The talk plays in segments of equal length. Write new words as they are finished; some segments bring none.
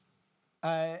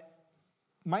Uh,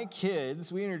 my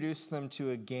kids, we introduced them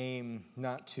to a game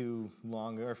not too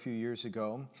long ago, a few years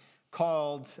ago,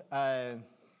 called,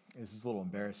 this is a little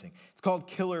embarrassing, it's called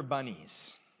Killer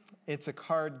Bunnies. It's a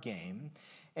card game,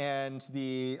 and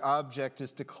the object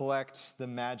is to collect the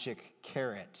magic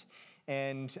carrot.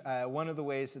 And one of the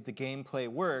ways that the gameplay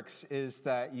works is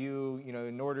that you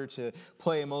in order to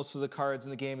play most of the cards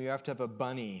in the game, you have to have a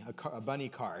bunny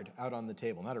card out on the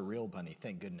table. Not a real bunny,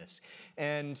 thank goodness.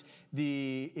 And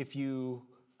if you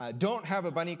don't have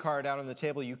a bunny card out on the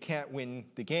table, you can't win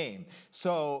the game.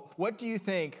 So what do you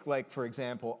think, like, for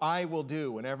example, I will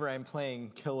do whenever I'm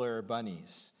playing Killer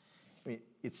Bunnies? I mean,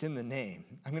 it's in the name.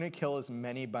 I'm going to kill as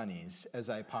many bunnies as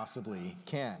I possibly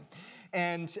can.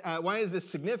 And why is this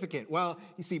significant? Well,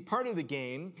 you see, part of the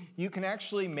game, you can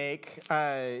actually make,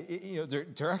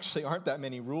 there actually aren't that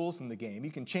many rules in the game. You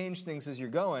can change things as you're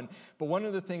going, but one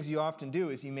of the things you often do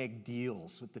is you make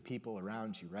deals with the people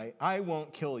around you, right? I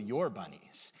won't kill your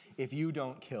bunnies if you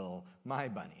don't kill my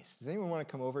bunnies. Does anyone want to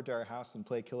come over to our house and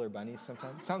play Killer Bunnies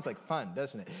sometime? Sounds like fun,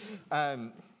 doesn't it?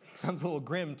 Sounds a little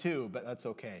grim too, but that's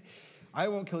okay. I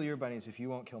won't kill your bunnies if you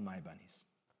won't kill my bunnies.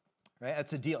 Right?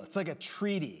 That's a deal. It's like a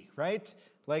treaty, right?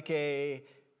 Like a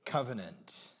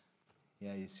covenant.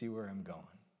 Yeah, you see where I'm going.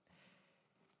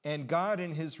 And God,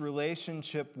 in his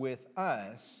relationship with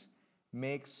us,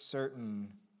 makes certain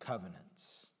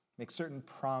covenants, makes certain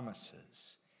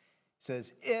promises. He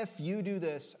says, if you do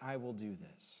this, I will do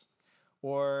this.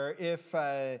 Or if,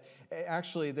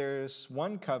 actually, there's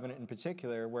one covenant in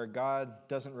particular where God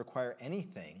doesn't require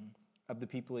anything of the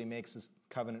people he makes this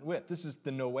covenant with. This is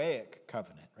the Noahic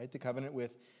covenant, right? The covenant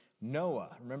with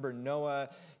Noah. Remember, Noah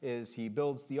he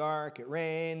builds the ark, it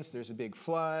rains, there's a big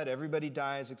flood, everybody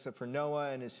dies except for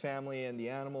Noah and his family and the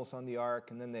animals on the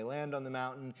ark, and then they land on the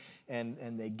mountain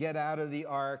and they get out of the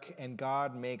ark, and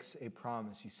God makes a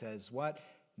promise. He says, what?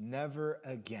 Never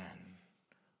again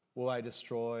will I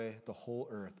destroy the whole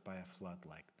earth by a flood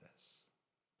like this.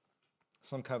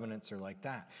 Some covenants are like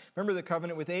that. Remember the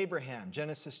covenant with Abraham,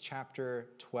 Genesis chapter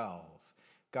 12.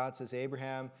 God says,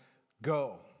 Abraham,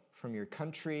 go from your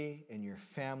country and your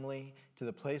family to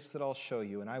the place that I'll show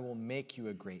you, and I will make you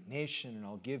a great nation, and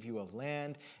I'll give you a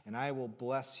land, and I will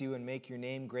bless you and make your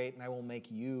name great, and I will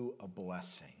make you a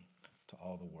blessing to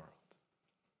all the world.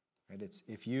 Right? It's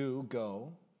if you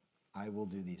go, I will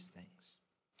do these things.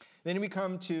 Then we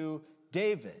come to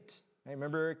David. I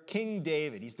remember King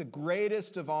David. He's the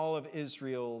greatest of all of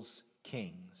Israel's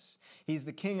kings. He's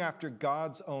the king after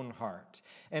God's own heart.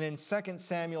 And in 2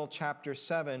 Samuel chapter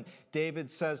 7,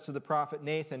 David says to the prophet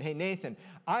Nathan, hey, Nathan,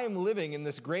 I am living in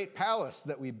this great palace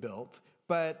that we built,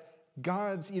 but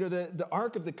God's, the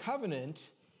Ark of the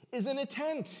Covenant is in a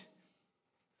tent.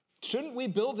 Shouldn't we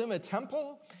build him a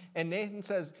temple? And Nathan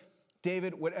says,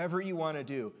 David, whatever you want to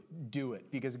do, do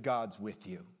it, because God's with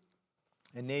you.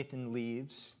 And Nathan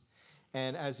leaves.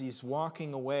 And as he's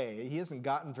walking away, he hasn't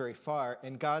gotten very far,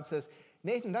 and God says,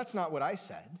 Nathan, that's not what I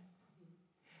said.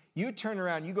 You turn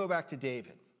around, you go back to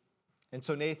David. And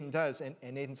so Nathan does, and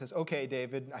Nathan says, okay,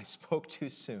 David, I spoke too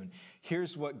soon.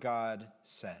 Here's what God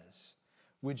says.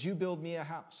 Would you build me a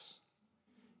house?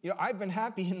 I've been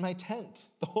happy in my tent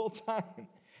the whole time.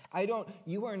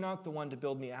 You are not the one to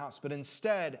build me a house, but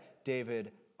instead,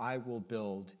 David, I will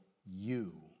build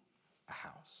you a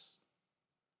house.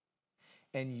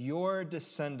 And your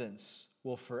descendants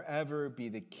will forever be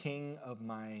the king of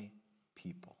my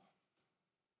people.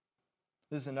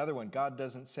 This is another one. God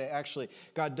doesn't say, actually,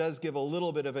 God does give a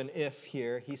little bit of an if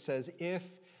here. He says, if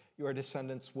your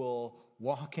descendants will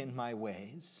walk in my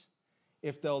ways,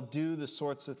 if they'll do the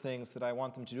sorts of things that I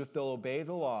want them to do, if they'll obey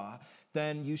the law,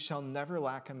 then you shall never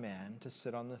lack a man to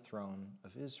sit on the throne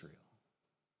of Israel.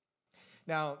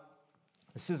 Now,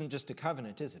 this isn't just a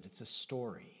covenant, is it? It's a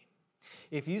story.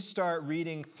 If you start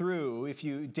reading through,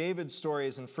 David's story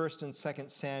is in 1st and 2nd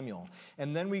Samuel,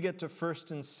 and then we get to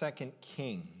 1st and 2nd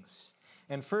Kings.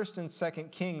 And 1st and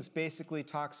 2nd Kings basically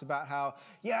talks about how,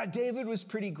 David was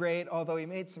pretty great, although he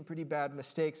made some pretty bad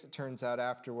mistakes, it turns out,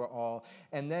 after all.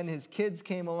 And then his kids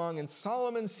came along, and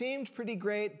Solomon seemed pretty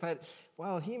great, but,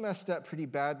 he messed up pretty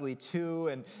badly too.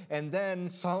 And then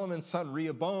Solomon's son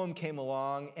Rehoboam came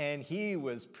along, and he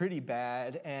was pretty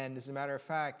bad. And as a matter of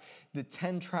fact, the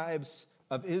 10 tribes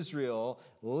of Israel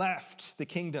left the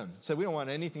kingdom. So we don't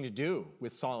want anything to do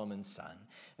with Solomon's son.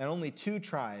 And only 2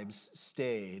 tribes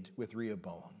stayed with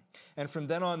Rehoboam. And from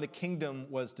then on, the kingdom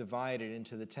was divided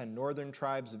into the 10 northern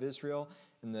tribes of Israel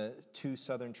and the 2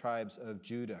 southern tribes of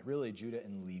Judah. Really, Judah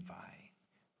and Levi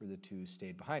were the 2 who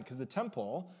stayed behind. Because the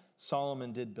temple,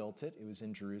 Solomon did build it. It was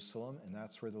in Jerusalem, and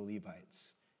that's where the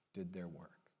Levites did their work.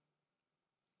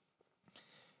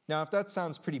 Now, if that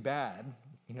sounds pretty bad,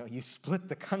 you split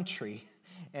the country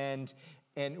and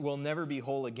we'll never be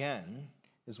whole again,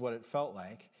 is what it felt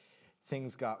like.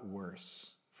 Things got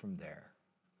worse from there.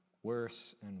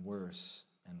 Worse and worse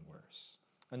and worse.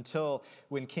 Until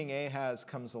when King Ahaz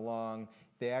comes along,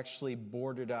 they actually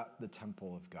boarded up the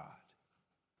temple of God.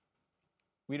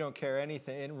 We don't care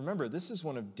anything. And remember, this is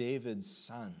one of David's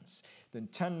sons. The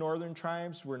 10 northern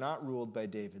tribes were not ruled by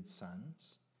David's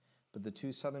sons, but the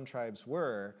 2 southern tribes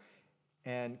were.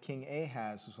 And King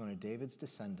Ahaz was one of David's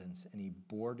descendants, and he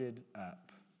boarded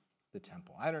up the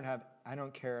temple. I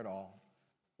don't care at all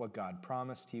what God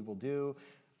promised he will do.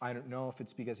 I don't know if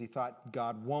it's because he thought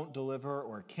God won't deliver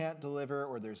or can't deliver,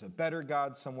 or there's a better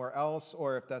God somewhere else,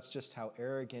 or if that's just how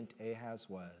arrogant Ahaz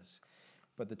was.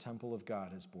 But the temple of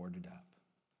God is boarded up.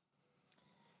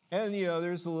 And,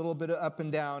 there's a little bit of up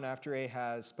and down after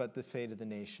Ahaz, but the fate of the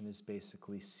nation is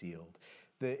basically sealed.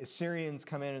 The Assyrians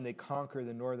come in and they conquer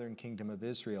the northern kingdom of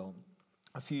Israel.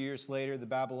 A few years later, the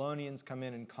Babylonians come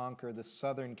in and conquer the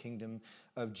southern kingdom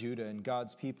of Judah, and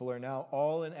God's people are now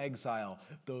all in exile,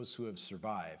 those who have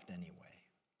survived anyway.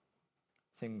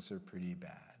 Things are pretty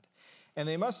bad. And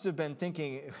they must have been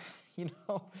thinking,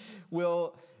 are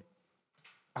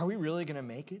we really going to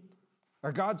make it?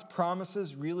 Are God's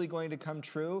promises really going to come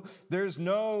true? There's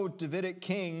no Davidic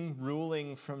king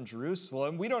ruling from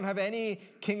Jerusalem. We don't have any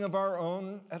king of our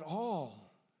own at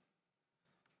all.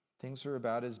 Things are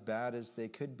about as bad as they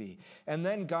could be. And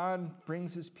then God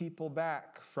brings his people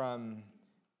back from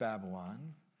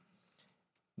Babylon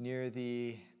near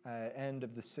the end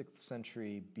of the 6th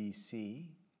century BC.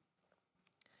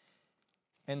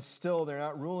 And still, they're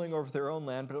not ruling over their own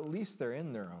land, but at least they're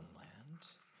in their own land.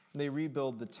 And they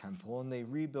rebuild the temple, and they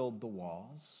rebuild the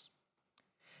walls.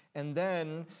 And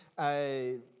then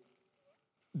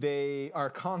they are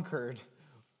conquered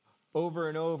over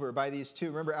and over by these 2.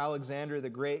 Remember, Alexander the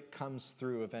Great comes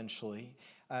through eventually.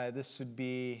 This would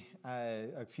be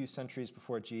a few centuries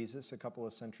before Jesus, a couple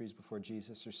of centuries before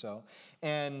Jesus or so.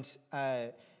 And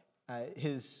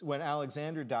when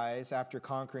Alexander dies, after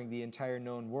conquering the entire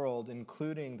known world,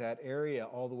 including that area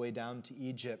all the way down to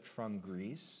Egypt from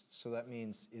Greece, so that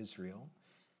means Israel.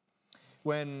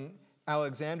 When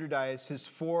Alexander dies, his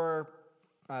 4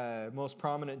 most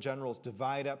prominent generals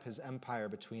divide up his empire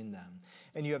between them.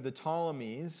 And you have the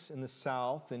Ptolemies in the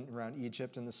south and around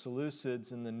Egypt, and the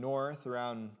Seleucids in the north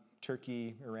around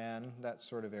Turkey, Iran, that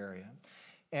sort of area.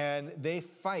 And they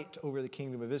fight over the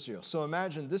kingdom of Israel. So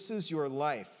imagine this is your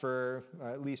life for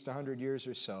at least 100 years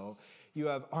or so. You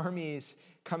have armies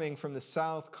coming from the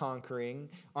south conquering,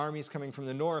 armies coming from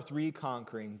the north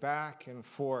reconquering, back and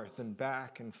forth and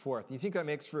back and forth. Do you think that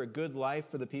makes for a good life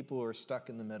for the people who are stuck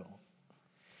in the middle?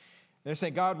 They're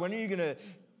saying, God, when are you going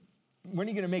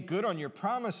to make good on your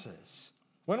promises?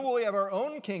 When will we have our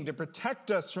own king to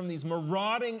protect us from these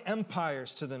marauding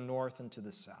empires to the north and to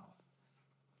the south?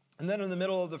 And then in the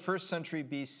middle of the 1st century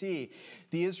BC,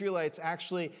 the Israelites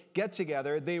actually get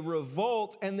together, they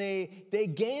revolt, and they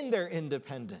gain their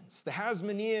independence. The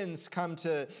Hasmoneans come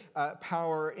to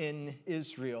power in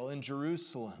Israel, in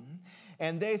Jerusalem.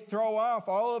 And they throw off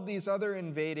all of these other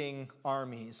invading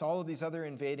armies, all of these other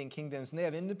invading kingdoms, and they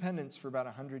have independence for about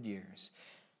 100 years.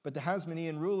 But the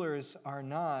Hasmonean rulers are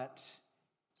not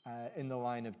in the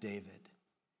line of David.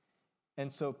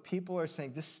 And so people are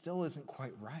saying, this still isn't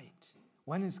quite right.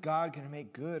 When is God going to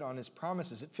make good on his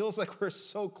promises? It feels like we're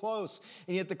so close,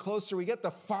 and yet the closer we get,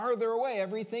 the farther away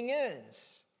everything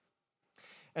is.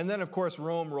 And then, of course,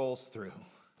 Rome rolls through.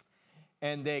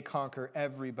 And they conquer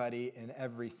everybody and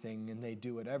everything, and they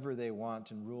do whatever they want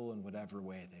and rule in whatever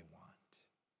way they want.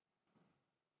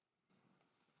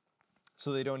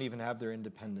 So they don't even have their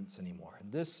independence anymore.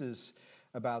 And this is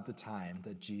about the time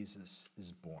that Jesus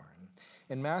is born.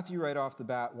 And Matthew, right off the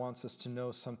bat, wants us to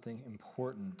know something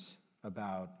important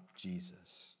about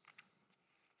Jesus.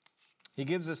 He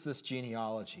gives us this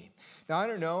genealogy. Now, I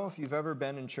don't know if you've ever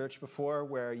been in church before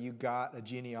where you got a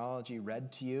genealogy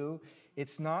read to you.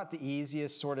 It's not the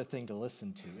easiest sort of thing to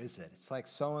listen to, is it? It's like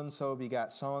so-and-so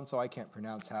begot so-and-so. I can't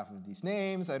pronounce half of these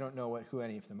names. I don't know who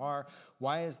any of them are.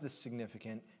 Why is this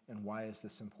significant, and why is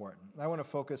this important? I want to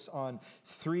focus on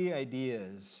 3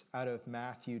 ideas out of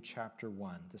Matthew chapter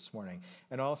 1 this morning.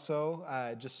 And also,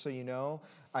 just so you know,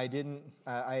 I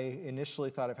initially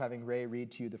thought of having Ray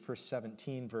read to you the first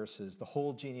 17 verses, the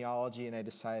whole genealogy, and I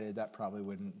decided that probably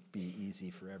wouldn't be easy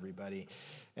for everybody.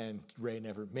 And Ray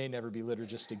may never be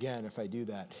liturgist again if I do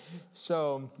that.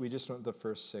 So we just went the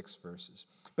first 6 verses.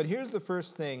 But here's the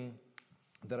first thing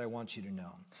that I want you to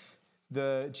know.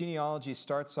 The genealogy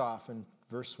starts off in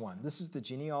verse 1. This is the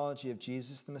genealogy of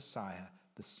Jesus the Messiah,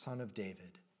 the son of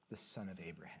David, the son of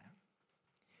Abraham.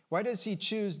 Why does he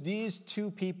choose these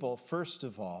two people, first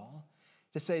of all,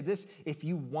 to say this? If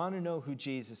you want to know who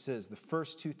Jesus is, the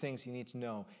first two things you need to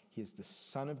know, he is the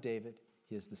son of David,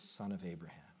 he is the son of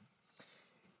Abraham.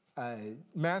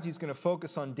 Matthew's going to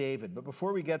focus on David, but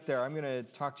before we get there, I'm going to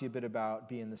talk to you a bit about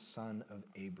being the son of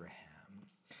Abraham.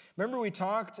 Remember we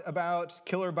talked about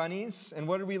killer bunnies, and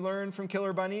what did we learn from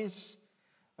killer bunnies?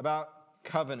 About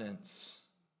covenants,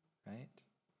 right?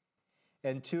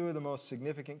 And two of the most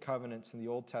significant covenants in the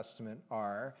Old Testament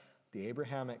are the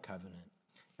Abrahamic covenant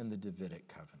and the Davidic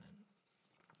covenant.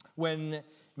 When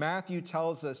Matthew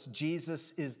tells us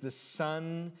Jesus is the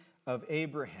son of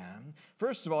Abraham,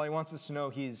 first of all, he wants us to know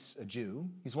he's a Jew.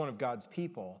 He's one of God's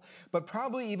people. But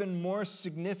probably even more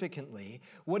significantly,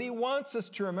 what he wants us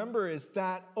to remember is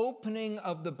that opening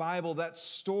of the Bible, that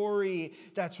story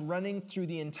that's running through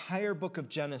the entire book of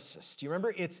Genesis. Do you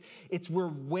remember? It's we're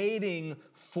waiting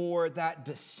for that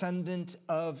descendant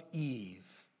of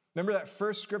Eve. Remember that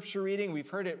first scripture reading? We've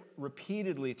heard it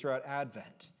repeatedly throughout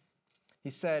Advent. He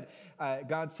said,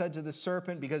 God said to the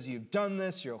serpent, because you've done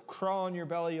this, you'll crawl on your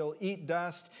belly, you'll eat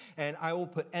dust, and I will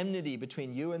put enmity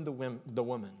between you and the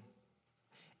woman.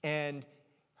 And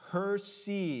her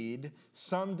seed,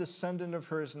 some descendant of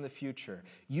hers in the future,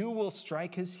 you will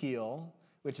strike his heel,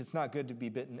 which it's not good to be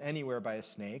bitten anywhere by a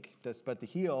snake, but the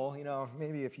heel,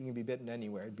 maybe if you can be bitten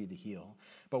anywhere, it'd be the heel.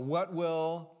 But what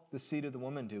will the seed of the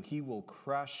woman do? He will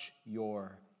crush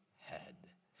your head.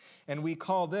 And we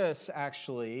call this,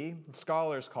 actually,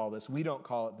 scholars call this, we don't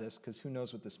call it this because who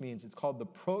knows what this means. It's called the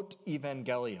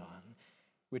Proto-Evangelion,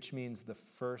 which means the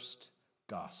first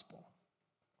gospel.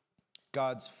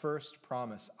 God's first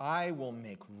promise, I will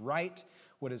make right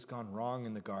what has gone wrong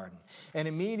in the garden. And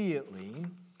immediately,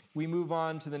 we move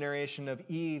on to the narration of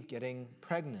Eve getting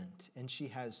pregnant, and she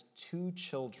has two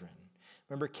children.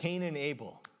 Remember Cain and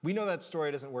Abel. We know that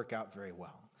story doesn't work out very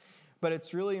well, but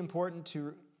it's really important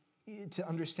to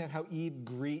understand how Eve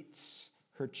greets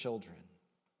her children.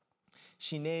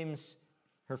 She names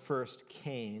her first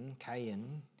Cain,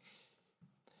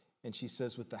 and she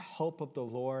says, with the help of the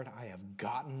Lord, I have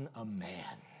gotten a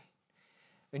man.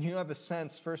 And you have a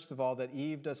sense, first of all, that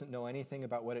Eve doesn't know anything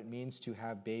about what it means to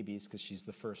have babies because she's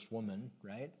the first woman,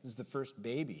 right? This is the first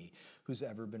baby who's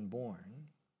ever been born.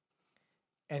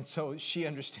 And so she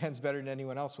understands better than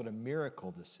anyone else what a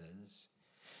miracle this is.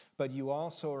 But you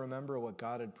also remember what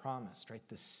God had promised, right?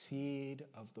 The seed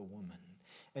of the woman.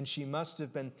 And she must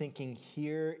have been thinking,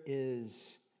 here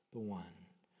is the one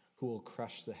who will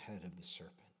crush the head of the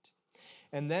serpent.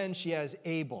 And then she has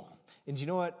Abel. And do you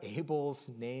know what Abel's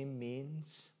name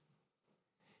means?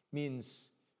 It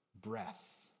means breath.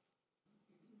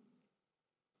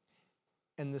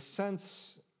 And the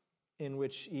sense in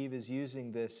which Eve is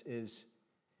using this is,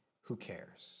 who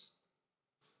cares?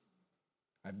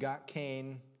 I've got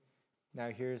Cain. Now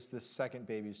here's this second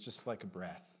baby. It's just like a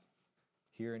breath.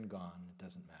 Here and gone. It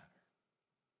doesn't matter.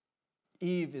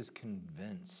 Eve is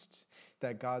convinced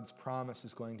that God's promise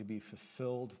is going to be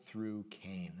fulfilled through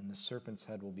Cain, and the serpent's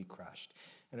head will be crushed.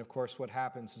 And of course, what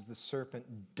happens is the serpent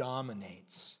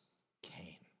dominates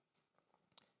Cain.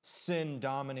 Sin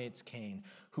dominates Cain,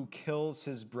 who kills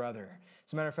his brother.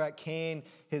 As a matter of fact, Cain,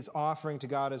 his offering to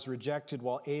God is rejected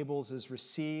while Abel's is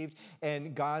received.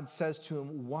 And God says to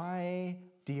him, why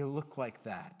do you look like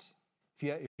that?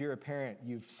 If you're a parent,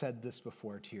 you've said this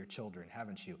before to your children,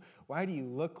 haven't you? Why do you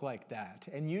look like that?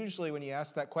 And usually when you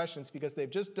ask that question, it's because they've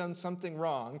just done something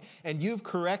wrong and you've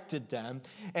corrected them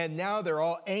and now they're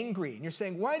all angry. And you're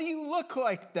saying, why do you look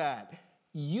like that?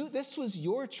 This was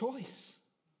your choice.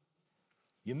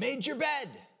 You made your bed.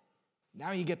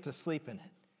 Now you get to sleep in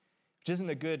it. Which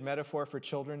isn't a good metaphor for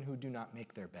children who do not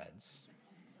make their beds.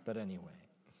 But anyway.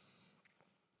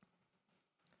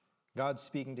 God's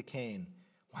speaking to Cain.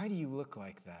 Why do you look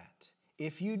like that?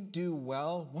 If you do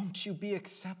well, won't you be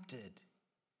accepted?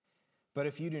 But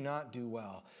if you do not do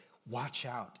well, watch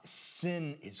out.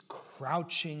 Sin is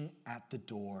crouching at the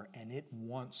door and it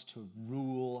wants to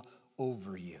rule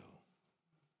over you.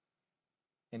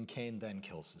 And Cain then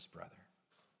kills his brother,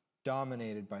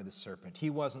 dominated by the serpent.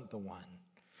 He wasn't the one.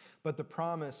 But the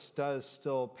promise does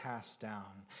still pass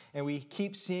down. And we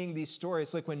keep seeing these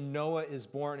stories, like when Noah is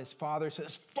born, his father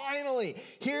says, finally,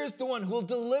 here's the one who will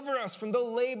deliver us from the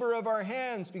labor of our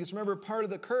hands. Because remember, part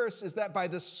of the curse is that by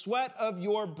the sweat of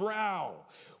your brow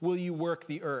will you work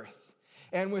the earth.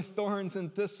 And with thorns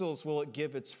and thistles will it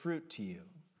give its fruit to you.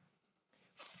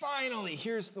 Finally,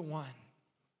 here's the one.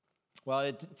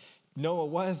 Well, Noah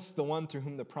was the one through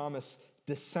whom the promise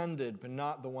descended, but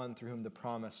not the one through whom the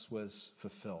promise was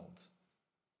fulfilled.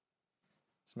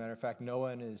 As a matter of fact, Noah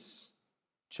and his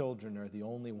children are the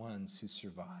only ones who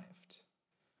survived.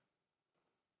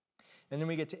 And then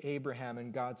we get to Abraham,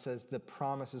 and God says, the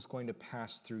promise is going to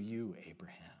pass through you,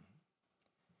 Abraham.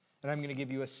 And I'm going to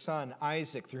give you a son,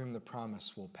 Isaac, through whom the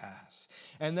promise will pass.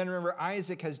 And then remember,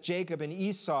 Isaac has Jacob and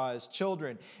Esau as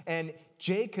children. And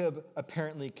Jacob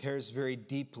apparently cares very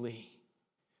deeply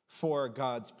for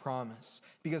God's promise.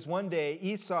 Because one day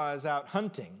Esau is out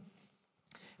hunting.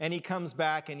 And he comes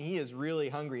back and he is really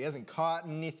hungry. He hasn't caught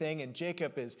anything. And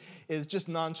Jacob is just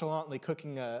nonchalantly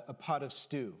cooking a pot of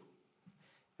stew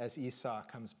as Esau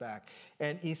comes back.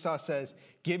 And Esau says,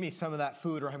 give me some of that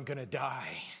food or I'm going to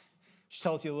die. Which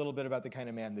tells you a little bit about the kind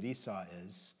of man that Esau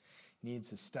is. Needs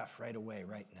his stuff right away,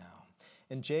 right now.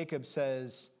 And Jacob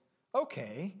says,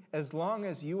 okay, as long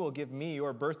as you will give me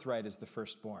your birthright as the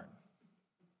firstborn.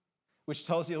 Which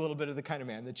tells you a little bit of the kind of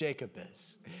man that Jacob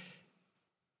is.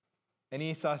 And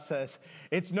Esau says,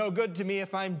 it's no good to me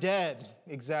if I'm dead,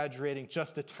 exaggerating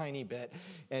just a tiny bit,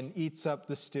 and eats up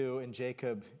the stew, and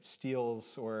Jacob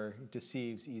steals or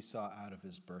deceives Esau out of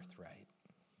his birthright.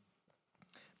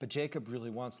 But Jacob really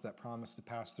wants that promise to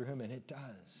pass through him, and it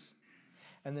does.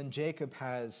 And then Jacob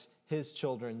has his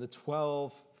children, the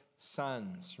 12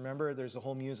 sons. Remember, there's a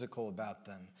whole musical about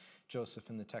them. Joseph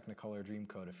and the Technicolor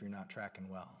Dreamcoat, if you're not tracking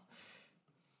well.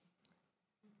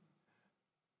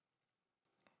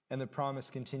 And the promise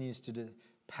continues to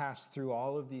pass through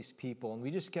all of these people. And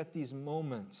we just get these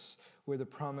moments where the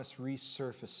promise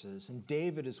resurfaces. And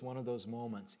David is one of those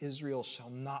moments. Israel shall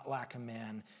not lack a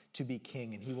man to be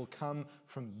king, and he will come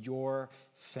from your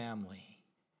family,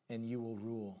 and you will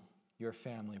rule. Your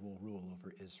family will rule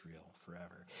over Israel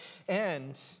forever.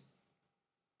 And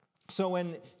so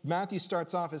when Matthew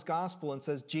starts off his gospel and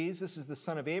says Jesus is the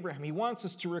son of Abraham, he wants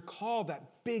us to recall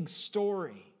that big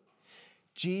story.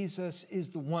 Jesus is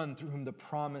the one through whom the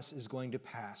promise is going to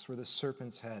pass, where the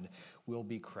serpent's head will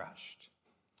be crushed.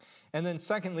 And then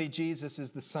secondly, Jesus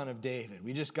is the son of David.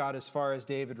 We just got as far as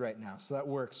David right now, so that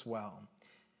works well.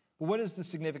 But what is the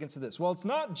significance of this? Well, it's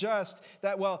not just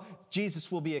that,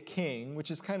 Jesus will be a king, which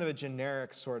is kind of a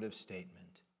generic sort of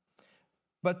statement.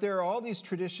 But there are all these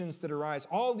traditions that arise,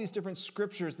 all these different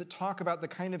scriptures that talk about the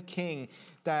kind of king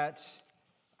that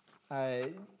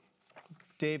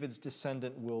David's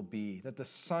descendant will be, that the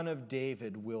son of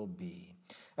David will be.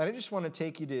 And I just want to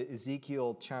take you to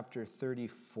Ezekiel chapter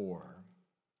 34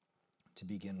 to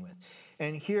begin with.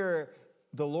 And here,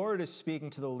 the Lord is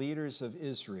speaking to the leaders of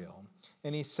Israel.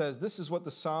 And he says, this is what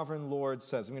the sovereign Lord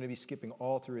says. I'm going to be skipping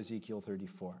all through Ezekiel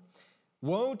 34.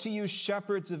 Woe to you,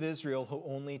 shepherds of Israel, who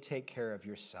only take care of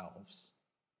yourselves.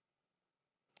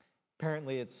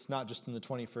 Apparently, it's not just in the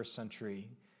 21st century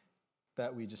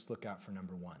that we just look out for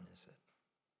number one, is it?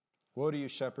 Woe to you,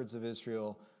 shepherds of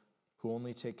Israel, who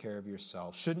only take care of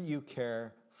yourselves. Shouldn't you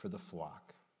care for the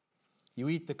flock? You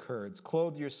eat the curds,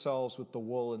 clothe yourselves with the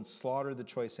wool, and slaughter the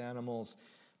choice animals,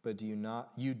 but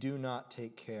you do not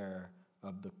take care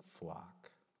of the flock.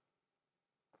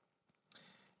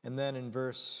 And then in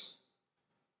verse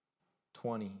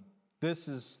 20,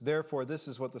 therefore this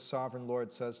is what the sovereign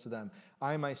Lord says to them.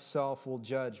 I myself will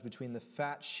judge between the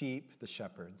fat sheep, the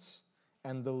shepherds,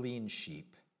 and the lean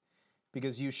sheep.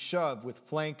 Because you shove with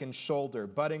flank and shoulder,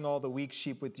 butting all the weak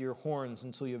sheep with your horns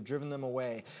until you have driven them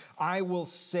away. I will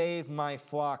save my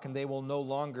flock, and they will no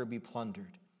longer be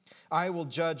plundered. I will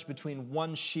judge between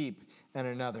one sheep and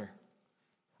another.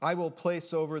 I will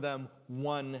place over them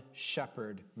one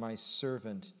shepherd, my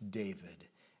servant David,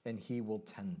 and he will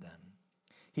tend them.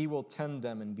 He will tend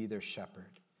them and be their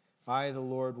shepherd. I, the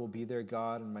Lord, will be their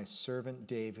God, and my servant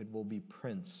David will be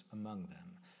prince among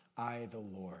them. I, the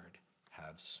Lord,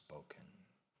 have spoken.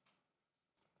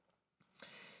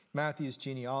 Matthew's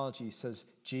genealogy says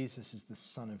Jesus is the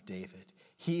son of David.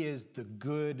 He is the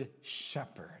good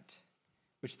shepherd,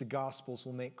 which the Gospels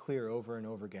will make clear over and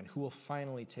over again, who will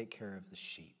finally take care of the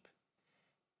sheep.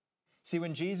 See,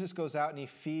 when Jesus goes out and he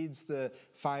feeds the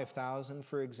 5,000,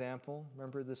 for example,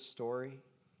 remember this story?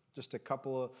 Just a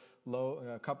couple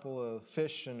of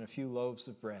fish and a few loaves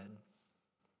of bread.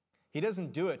 He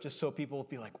doesn't do it just so people will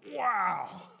be like,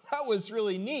 wow, that was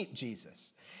really neat,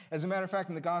 Jesus. As a matter of fact,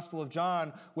 in the Gospel of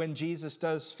John, when Jesus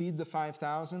does feed the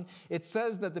 5,000, it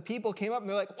says that the people came up and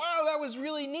they're like, wow, that was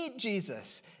really neat,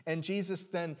 Jesus. And Jesus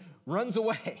then runs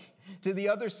away to the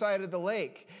other side of the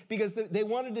lake because they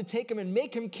wanted to take him and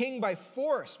make him king by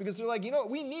force, because they're like,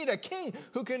 we need a king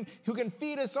who can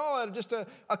feed us all out of just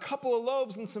a couple of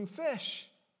loaves and some fish.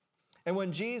 And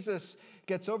when Jesus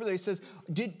gets over there, he says,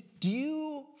 do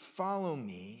you follow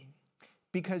me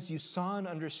because you saw and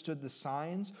understood the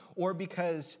signs, or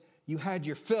because you had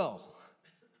your fill?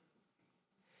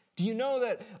 Do you know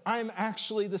that I'm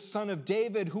actually the son of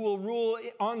David who will rule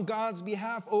on God's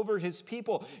behalf over his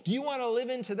people? Do you want to live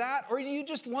into that, or do you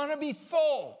just want to be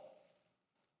full?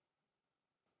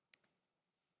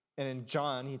 And in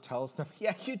John, he tells them,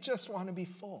 yeah, you just want to be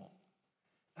full.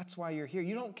 That's why you're here.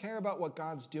 You don't care about what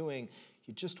God's doing.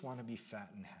 You just want to be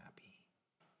fat and happy.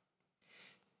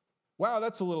 Wow,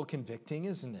 that's a little convicting,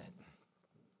 isn't it?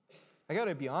 I got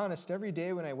to be honest, every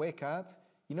day when I wake up,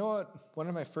 you know what one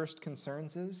of my first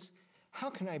concerns is? How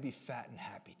can I be fat and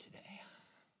happy today?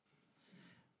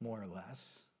 More or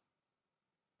less.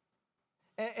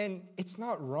 And it's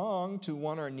not wrong to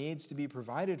want our needs to be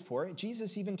provided for.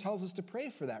 Jesus even tells us to pray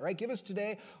for that, right? Give us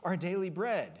today our daily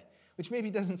bread, which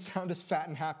maybe doesn't sound as fat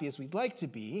and happy as we'd like to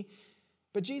be,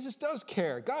 but Jesus does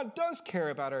care. God does care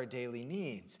about our daily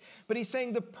needs. But he's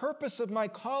saying the purpose of my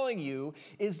calling you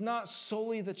is not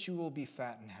solely that you will be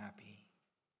fat and happy.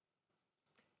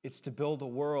 It's to build a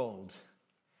world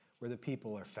where the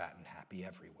people are fat and happy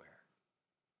everywhere.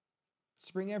 It's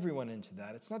to bring everyone into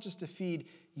that. It's not just to feed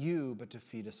you, but to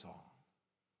feed us all.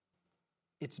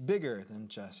 It's bigger than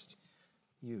just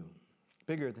you,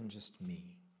 bigger than just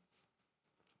me.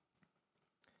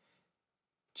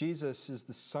 Jesus is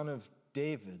the Son of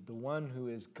David, the one who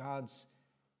is God's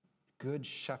good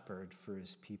shepherd for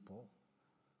his people,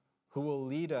 who will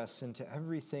lead us into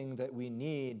everything that we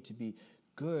need to be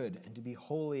good and to be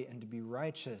holy and to be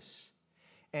righteous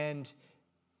and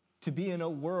to be in a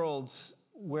world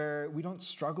where we don't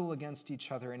struggle against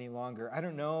each other any longer. I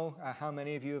don't know how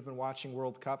many of you have been watching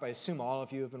World Cup. I assume all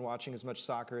of you have been watching as much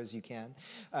soccer as you can.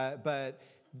 But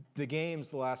the games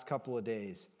the last couple of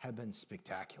days have been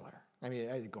spectacular. I mean,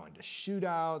 either going to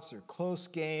shootouts or close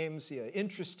games,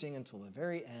 interesting until the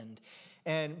very end.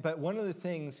 But one of the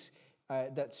things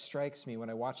that strikes me when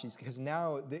I watch these, because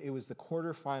now it was the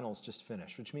quarterfinals just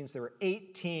finished, which means there were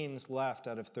 8 teams left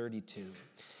out of 32.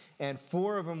 And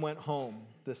 4 of them went home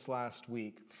this last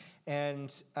week.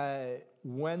 And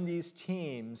when these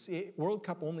teams, World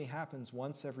Cup only happens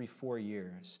once every 4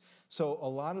 years. So a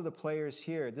lot of the players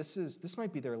here, this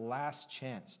might be their last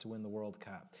chance to win the World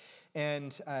Cup.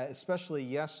 And especially,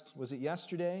 was it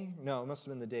yesterday? No, it must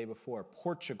have been the day before.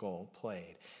 Portugal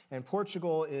played. And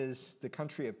Portugal is the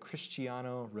country of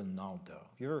Cristiano Ronaldo.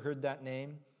 Have you ever heard that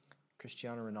name?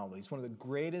 Cristiano Ronaldo. He's one of the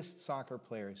greatest soccer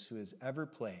players who has ever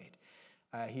played.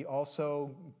 He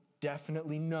also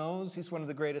definitely knows he's one of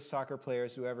the greatest soccer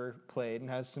players who ever played and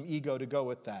has some ego to go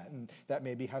with that. And that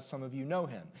may be how some of you know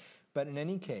him. But in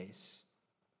any case,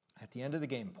 at the end of the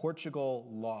game, Portugal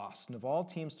lost. And of all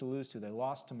teams to lose to, they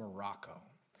lost to Morocco.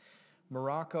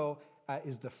 Morocco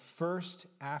is the first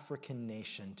African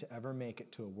nation to ever make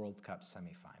it to a World Cup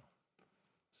semifinal.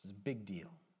 This is a big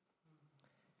deal.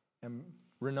 And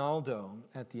Ronaldo,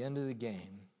 at the end of the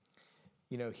game,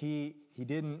 he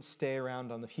didn't stay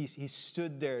around he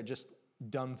stood there just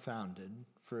dumbfounded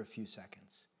for a few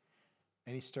seconds.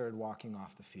 And he started walking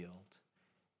off the field.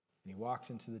 And he walked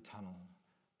into the tunnel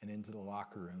and into the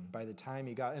locker room. By the time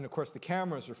he got, and of course the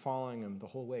cameras were following him the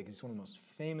whole way because he's one of the most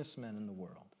famous men in the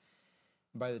world.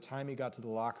 And by the time he got to the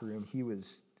locker room, he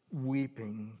was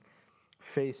weeping,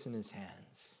 face in his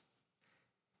hands,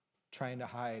 trying to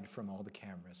hide from all the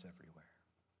cameras everywhere.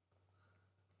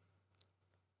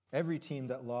 Every team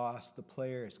that lost, the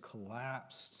players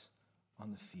collapsed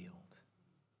on the field.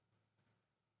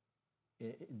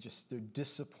 Just their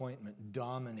disappointment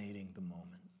dominating the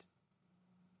moment.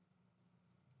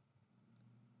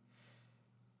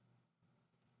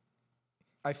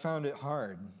 I found it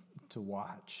hard to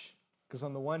watch because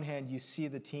on the one hand, you see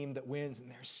the team that wins and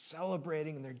they're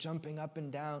celebrating and they're jumping up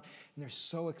and down and they're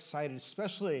so excited,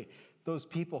 especially those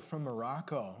people from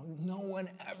Morocco. No one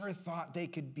ever thought they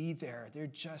could be there. They're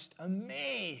just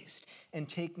amazed and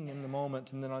taking in the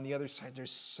moment. And then on the other side,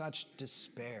 there's such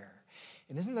despair.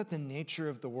 And isn't that the nature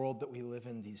of the world that we live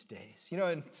in these days?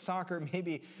 In soccer,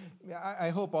 maybe, I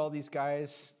hope all these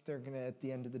guys, they're going to, at the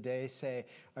end of the day, say,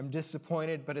 I'm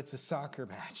disappointed, but it's a soccer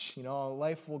match.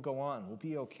 Life will go on. We'll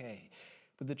be okay.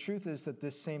 But the truth is that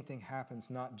this same thing happens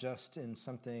not just in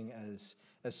something as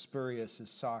spurious as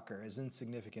soccer, as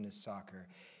insignificant as soccer.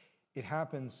 It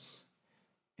happens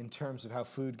in terms of how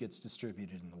food gets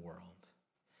distributed in the world.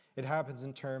 It happens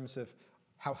in terms of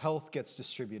how health gets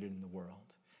distributed in the world.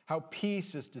 How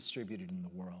peace is distributed in the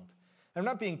world. I'm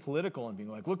not being political and being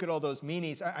like, look at all those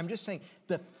meanies. I'm just saying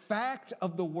the fact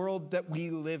of the world that we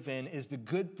live in is the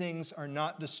good things are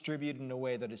not distributed in a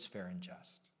way that is fair and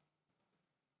just.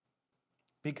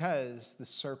 Because the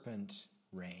serpent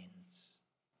reigns.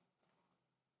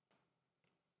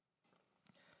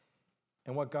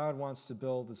 And what God wants to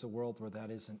build is a world where that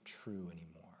isn't true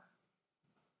anymore.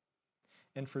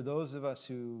 And for those of us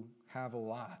who have a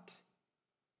lot,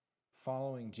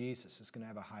 following Jesus is going to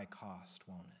have a high cost,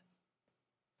 won't it?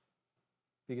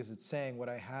 Because it's saying what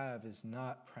I have is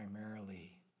not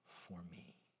primarily for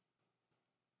me.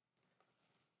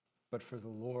 but for the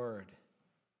Lord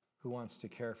who wants to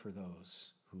care for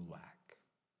those who lack.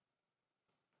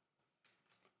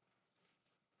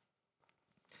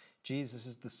 Jesus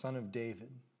is the Son of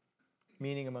David,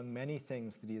 meaning among many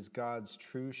things that he is God's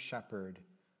true shepherd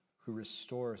who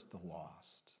restores the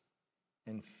lost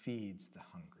and feeds the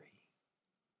hungry,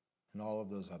 and all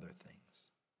of those other things.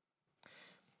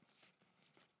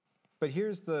 But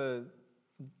here's the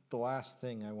last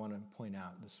thing I want to point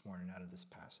out this morning out of this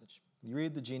passage. You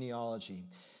read the genealogy.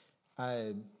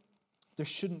 There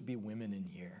shouldn't be women in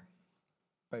here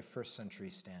by first century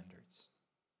standards.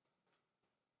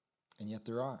 And yet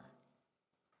there are.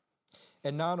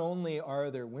 And not only are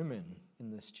there women in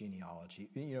this genealogy,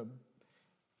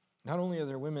 not only are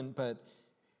there women, but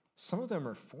some of them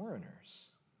are foreigners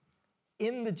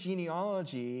in the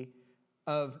genealogy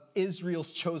of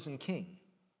Israel's chosen king.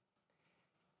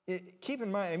 Keep in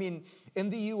mind, in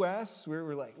the U.S.,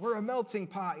 we're a melting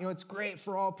pot. It's great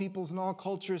for all peoples and all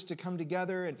cultures to come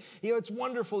together. And, it's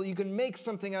wonderful. You can make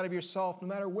something out of yourself no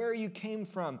matter where you came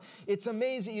from. It's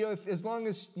amazing. As long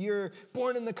as you're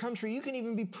born in the country, you can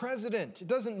even be president. It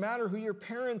doesn't matter who your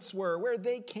parents were, where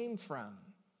they came from.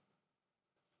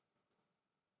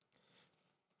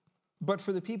 But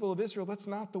for the people of Israel, that's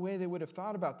not the way they would have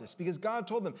thought about this, because God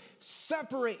told them,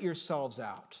 separate yourselves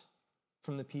out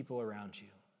from the people around you.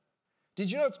 Did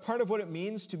you know it's part of what it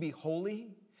means to be holy?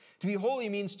 To be holy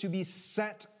means to be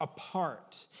set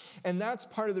apart. And that's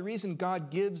part of the reason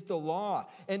God gives the law.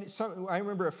 And I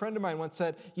remember a friend of mine once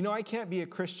said, I can't be a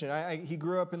Christian. He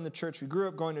grew up in the church. We grew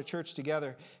up going to church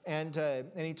together. And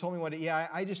he told me one day,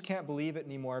 I just can't believe it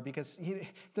anymore, because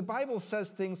the Bible says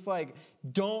things like,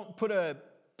 don't put a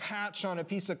patch on a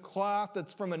piece of cloth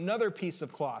that's from another piece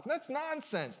of cloth. And that's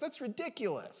nonsense. That's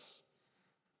ridiculous.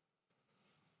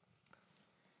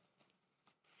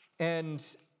 And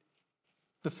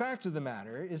the fact of the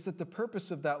matter is that the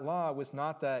purpose of that law was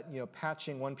not that,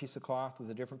 patching one piece of cloth with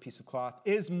a different piece of cloth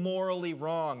is morally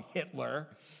wrong, Hitler.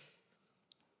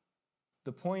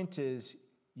 The point is,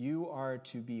 you are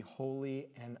to be holy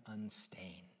and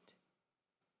unstained.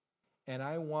 And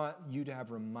I want you to have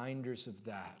reminders of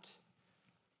that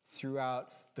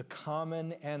throughout the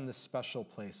common and the special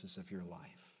places of your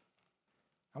life.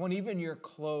 I want even your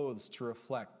clothes to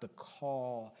reflect the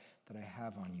call that I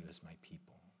have on you as my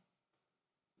people.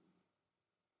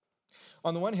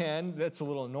 On the one hand, that's a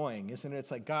little annoying, isn't it?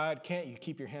 It's like, God, can't you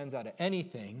keep your hands out of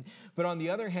anything? But on the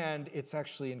other hand, it's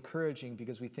actually encouraging,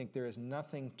 because we think there is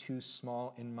nothing too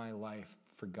small in my life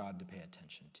for God to pay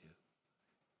attention to.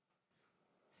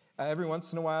 Every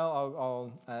once in a while,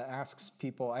 I'll ask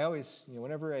people, I always,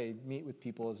 whenever I meet with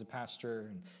people as a pastor,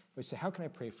 and I always say, how can I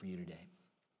pray for you today?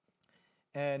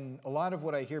 And a lot of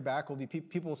what I hear back will be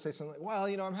people will say something like, well,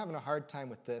 I'm having a hard time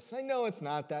with this. And I know it's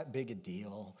not that big a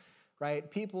deal, right?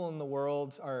 People in the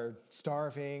world are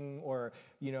starving or,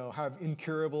 have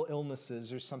incurable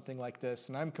illnesses or something like this.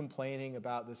 And I'm complaining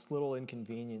about this little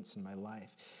inconvenience in my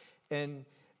life. And,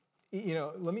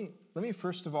 let me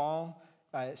first of all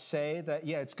say that,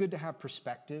 it's good to have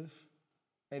perspective.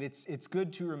 And it's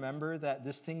good to remember that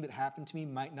this thing that happened to me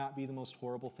might not be the most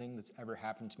horrible thing that's ever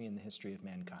happened to me in the history of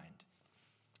mankind.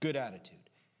 Good attitude.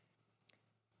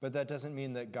 But that doesn't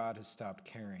mean that God has stopped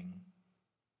caring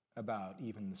about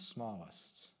even the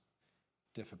smallest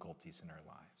difficulties in our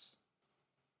lives.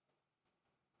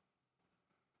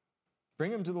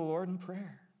 Bring them to the Lord in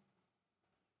prayer.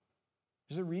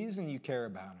 There's a reason you care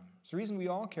about him. There's a reason we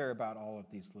all care about all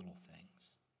of these little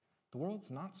things. The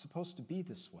world's not supposed to be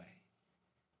this way.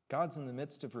 God's in the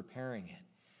midst of repairing it.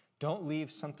 Don't leave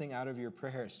something out of your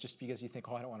prayers just because you think,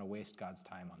 I don't want to waste God's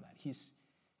time on that.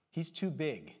 He's too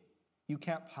big. You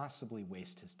can't possibly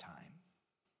waste his time.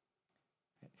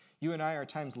 You and I are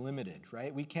times limited,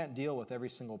 right? We can't deal with every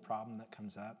single problem that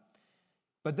comes up.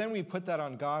 But then we put that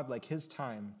on God, like his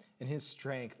time and his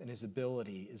strength and his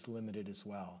ability is limited as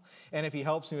well. And if he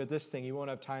helps me with this thing, he won't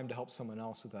have time to help someone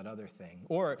else with that other thing.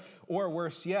 Or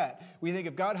worse yet, we think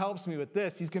if God helps me with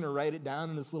this, he's going to write it down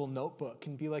in this little notebook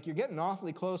and be like, you're getting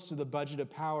awfully close to the budget of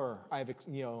power I've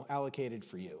allocated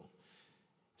for you.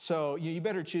 So you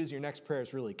better choose your next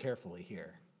prayers really carefully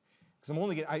here. Because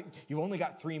you've only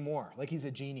got 3 more, like he's a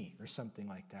genie or something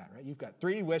like that, right? You've got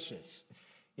 3 wishes.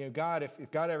 God,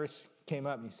 if God ever came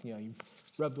up and you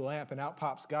rub the lamp and out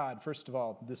pops God, first of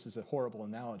all, this is a horrible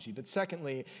analogy. But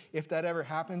secondly, if that ever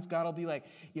happens, God will be like,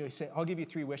 he say, I'll give you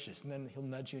 3 wishes. And then he'll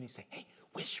nudge you and he say, hey,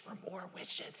 wish for more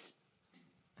wishes.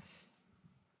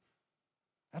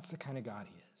 That's the kind of God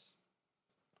he is.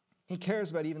 He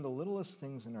cares about even the littlest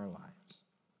things in our lives.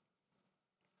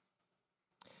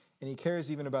 And he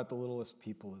cares even about the littlest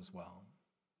people as well.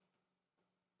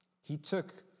 He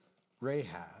took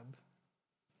Rahab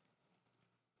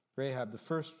Rahab, the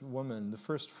first woman, the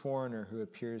first foreigner who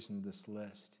appears in this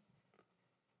list.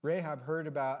 Rahab heard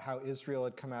about how Israel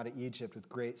had come out of Egypt with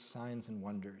great signs and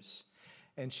wonders.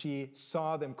 And she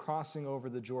saw them crossing over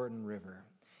the Jordan River.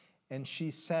 And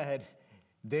she said,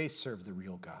 they serve the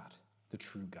real God, the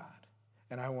true God.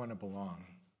 And I want to belong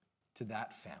to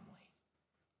that family.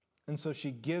 And so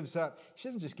she gives up. She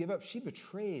doesn't just give up, she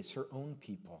betrays her own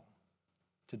people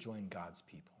to join God's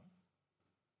people.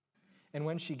 And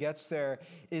when she gets there,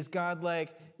 is God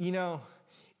like,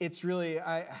 it's really,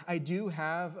 I do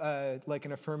have like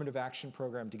an affirmative action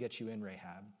program to get you in,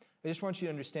 Rahab. I just want you to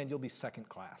understand you'll be second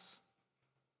class.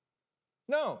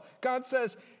 No, God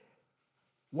says,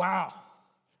 wow,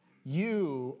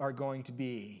 you are going to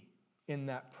be in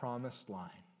that promised line.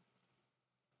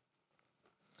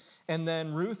 And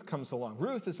then Ruth comes along.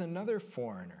 Ruth is another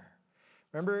foreigner.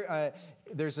 Remember,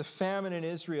 there's a famine in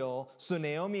Israel, so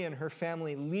Naomi and her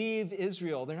family leave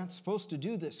Israel. They're not supposed to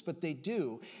do this, but they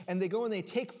do. And they go and they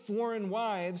take foreign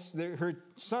wives. Her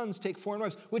sons take foreign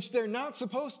wives, which they're not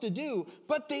supposed to do,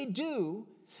 but they do.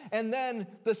 And then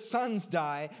the sons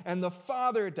die, and the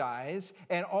father dies,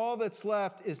 and all that's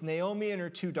left is Naomi and her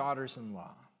two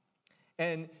daughters-in-law.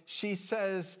 And she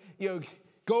says,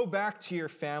 go back to your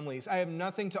families. I have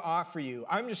nothing to offer you.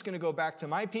 I'm just going to go back to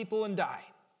my people and die.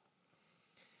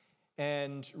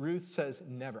 And Ruth says,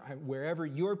 never. Wherever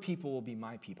your people will be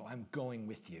my people, I'm going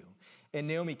with you. And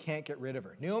Naomi can't get rid of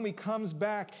her. Naomi comes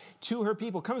back to her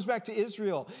people, comes back to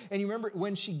Israel. And you remember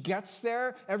when she gets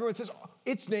there, everyone says, oh,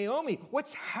 it's Naomi.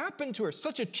 What's happened to her?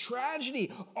 Such a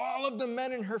tragedy. All of the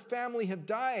men in her family have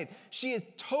died. She is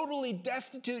totally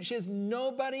destitute. She has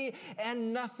nobody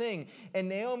and nothing. And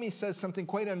Naomi says something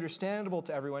quite understandable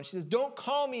to everyone. She says, don't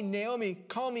call me Naomi,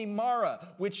 call me Mara,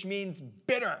 which means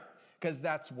bitter, because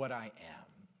that's what I am.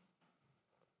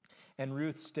 And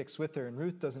Ruth sticks with her, and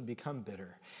Ruth doesn't become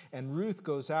bitter. And Ruth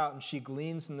goes out, and she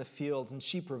gleans in the fields, and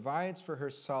she provides for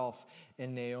herself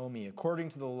and Naomi, according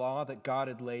to the law that God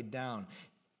had laid down.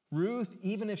 Ruth,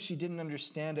 even if she didn't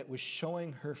understand it, was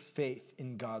showing her faith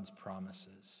in God's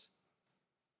promises.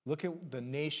 Look at the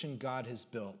nation God has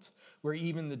built, where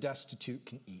even the destitute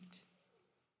can eat.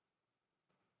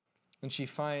 And she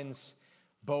finds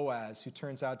Boaz, who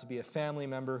turns out to be a family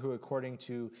member who, according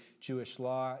to Jewish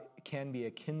law, can be a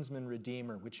kinsman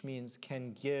redeemer, which means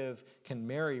can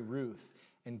marry Ruth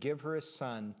and give her a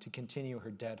son to continue her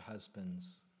dead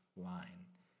husband's line.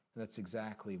 And that's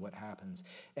exactly what happens.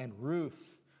 And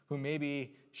Ruth, who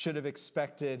maybe should have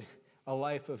expected a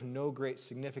life of no great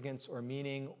significance or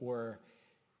meaning or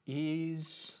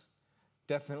ease,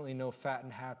 definitely no fat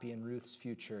and happy in Ruth's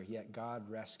future, yet God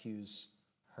rescues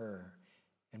her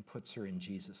and puts her in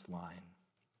Jesus' line.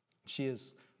 She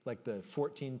is like the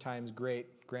 14 times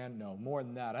more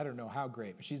than that. I don't know how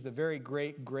great, but she's the very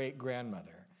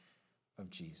great-great-grandmother of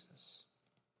Jesus.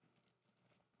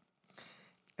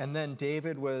 And then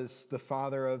David was the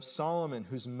father of Solomon,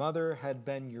 whose mother had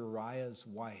been Uriah's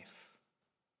wife.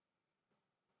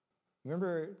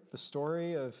 Remember the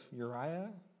story of Uriah?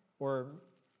 Or,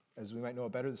 as we might know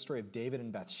it better, the story of David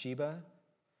and Bathsheba?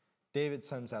 David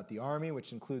sends out the army,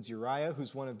 which includes Uriah,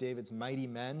 who's one of David's mighty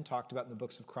men, talked about in the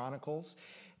books of Chronicles.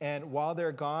 And while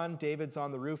they're gone, David's on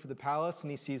the roof of the palace,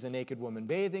 and he sees a naked woman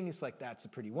bathing. He's like, that's a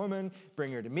pretty woman.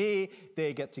 Bring her to me.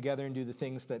 They get together and do the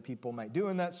things that people might do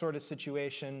in that sort of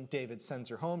situation. David sends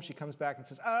her home. She comes back and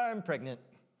says, I'm pregnant.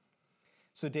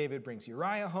 So David brings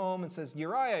Uriah home and says,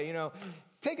 Uriah,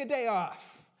 take a day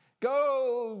off.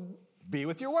 Go be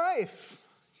with your wife.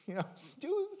 Do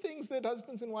the things that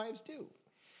husbands and wives do.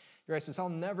 Uriah says, I'll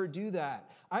never do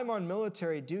that. I'm on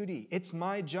military duty. It's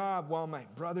my job while my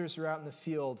brothers are out in the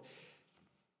field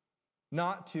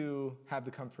not to have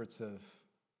the comforts of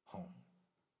home.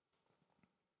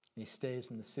 And he stays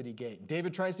in the city gate. And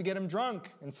David tries to get him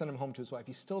drunk and send him home to his wife.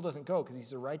 He still doesn't go because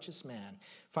he's a righteous man.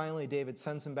 Finally, David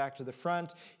sends him back to the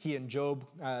front. He and Joab,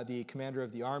 the commander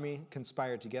of the army,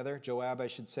 conspire together, Joab, I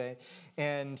should say,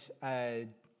 and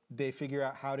they figure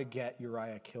out how to get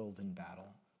Uriah killed in battle.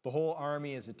 The whole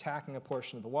army is attacking a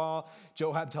portion of the wall.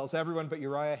 Joab tells everyone but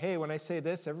Uriah, hey, when I say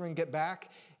this, everyone get back.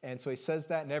 And so he says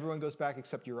that, and everyone goes back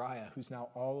except Uriah, who's now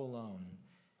all alone,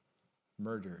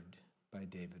 murdered by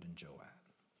David and Joab.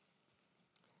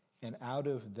 And out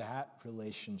of that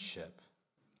relationship,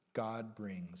 God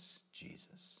brings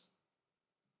Jesus.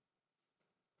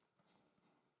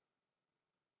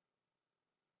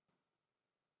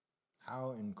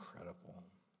 How incredible.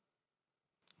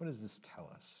 What does this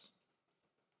tell us?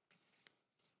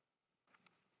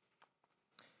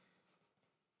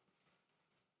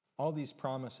 All these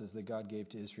promises that God gave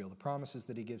to Israel, the promises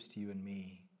that he gives to you and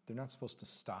me, they're not supposed to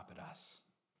stop at us.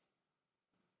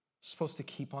 They're supposed to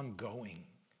keep on going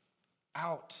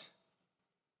out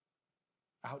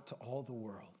to all the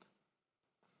world.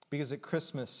 Because at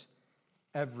Christmas,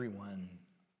 everyone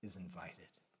is invited.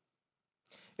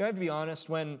 I have to be honest,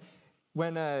 when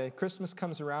Christmas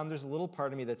comes around, there's a little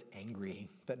part of me that's angry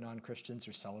that non-Christians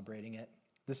are celebrating it.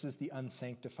 This is the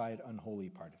unsanctified, unholy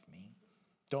part of me.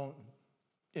 Don't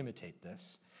imitate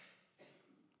this.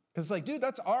 Because it's like, dude,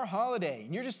 that's our holiday,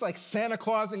 and you're just like Santa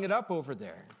Clausing it up over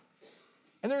there.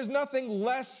 And there's nothing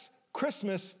less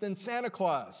Christmas than Santa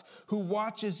Claus, who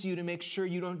watches you to make sure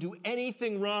you don't do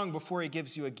anything wrong before he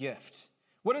gives you a gift.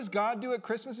 What does God do at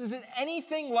Christmas? Is it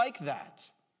anything like that?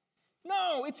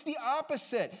 No, it's the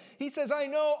opposite. He says, I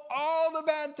know all the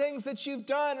bad things that you've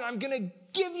done, and I'm going to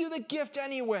give you the gift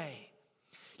anyway.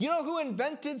 You know who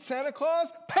invented Santa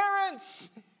Claus?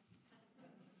 Parents!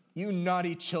 You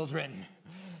naughty children.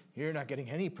 You're not getting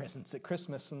any presents at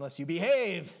Christmas unless you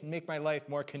behave and make my life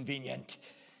more convenient.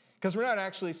 Because we're not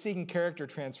actually seeking character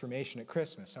transformation at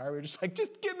Christmas, are we? We're just like,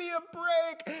 just give me a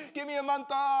break. Give me a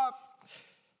month off.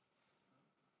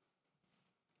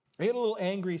 I get a little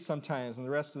angry sometimes when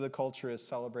the rest of the culture is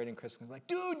celebrating Christmas. Like,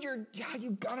 dude,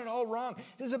 you got it all wrong.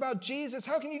 This is about Jesus.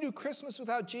 How can you do Christmas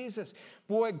without Jesus?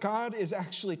 But what God is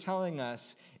actually telling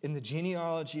us in the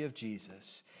genealogy of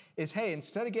Jesus is, hey,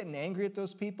 instead of getting angry at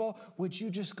those people, would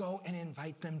you just go and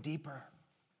invite them deeper?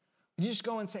 You just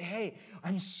go and say, hey,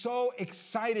 I'm so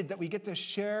excited that we get to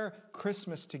share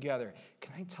Christmas together.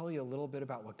 Can I tell you a little bit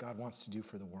about what God wants to do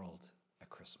for the world at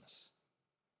Christmas?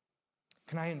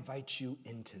 Can I invite you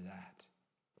into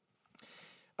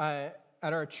that?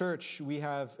 At our church, we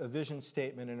have a vision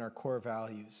statement in our core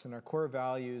values. And our core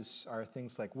values are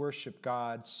things like worship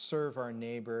God, serve our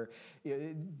neighbor.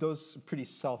 Those are pretty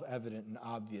self-evident and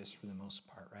obvious for the most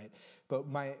part, right? But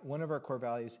one of our core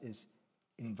values is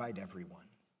invite everyone.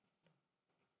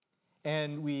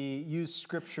 And we use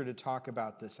scripture to talk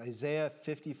about this. Isaiah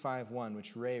 55:1,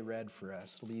 which Ray read for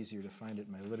us. It'll be easier to find it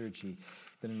in my liturgy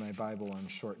than in my Bible on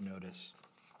short notice.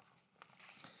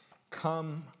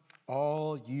 Come,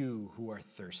 all you who are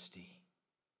thirsty.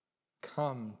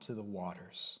 Come to the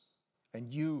waters.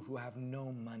 And you who have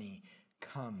no money,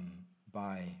 come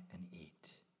buy and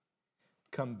eat.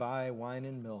 Come buy wine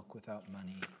and milk without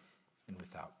money and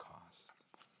without cost.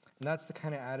 And that's the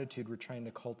kind of attitude we're trying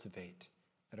to cultivate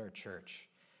at our church.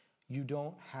 You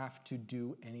don't have to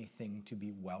do anything to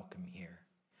be welcome here.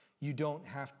 You don't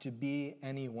have to be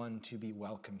anyone to be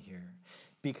welcome here.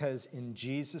 Because in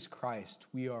Jesus Christ,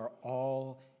 we are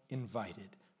all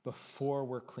invited before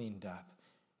we're cleaned up.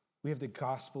 We have the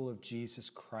gospel of Jesus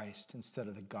Christ instead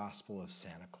of the gospel of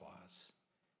Santa Claus.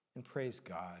 And praise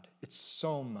God, it's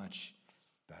so much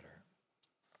better.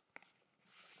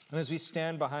 And as we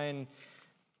stand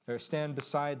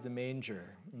beside the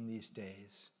manger in these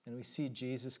days, and we see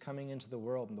Jesus coming into the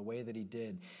world in the way that he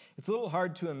did, it's a little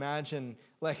hard to imagine,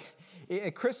 like,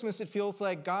 at Christmas it feels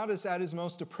like God is at his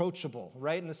most approachable,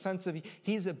 right? In the sense of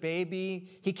he's a baby,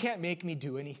 he can't make me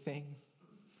do anything,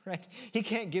 right? He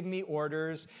can't give me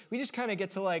orders. We just kind of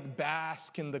get to like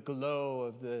bask in the glow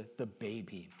of the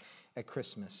baby at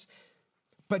Christmas.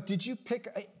 But did you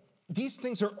these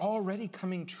things are already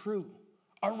coming true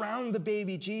around the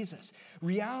baby Jesus.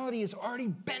 Reality is already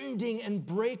bending and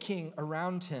breaking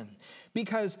around him.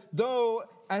 Because though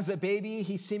as a baby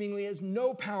he seemingly has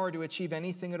no power to achieve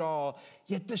anything at all,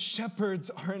 yet the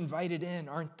shepherds are invited in,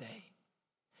 aren't they?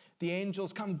 The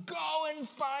angels come, go and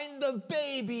find the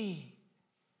baby.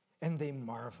 And they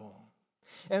marvel.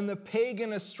 And the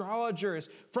pagan astrologers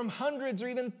from hundreds or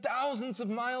even thousands of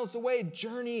miles away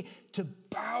journey to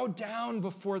bow down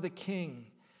before the king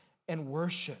and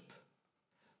worship.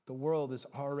 The world is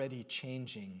already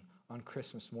changing on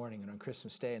Christmas morning and on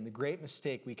Christmas Day. And the great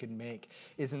mistake we could make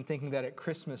is in thinking that at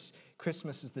Christmas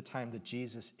is the time that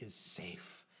Jesus is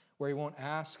safe, where he won't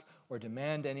ask or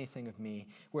demand anything of me,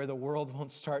 where the world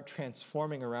won't start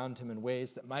transforming around him in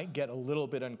ways that might get a little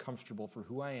bit uncomfortable for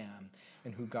who I am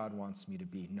and who God wants me to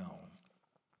be. No.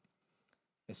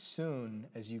 As soon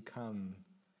as you come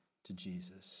to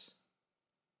Jesus,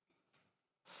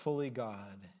 fully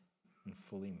God and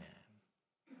fully man,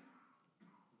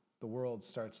 the world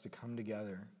starts to come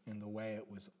together in the way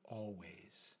it was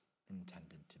always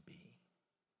intended to be.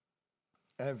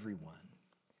 Everyone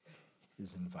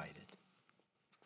is invited.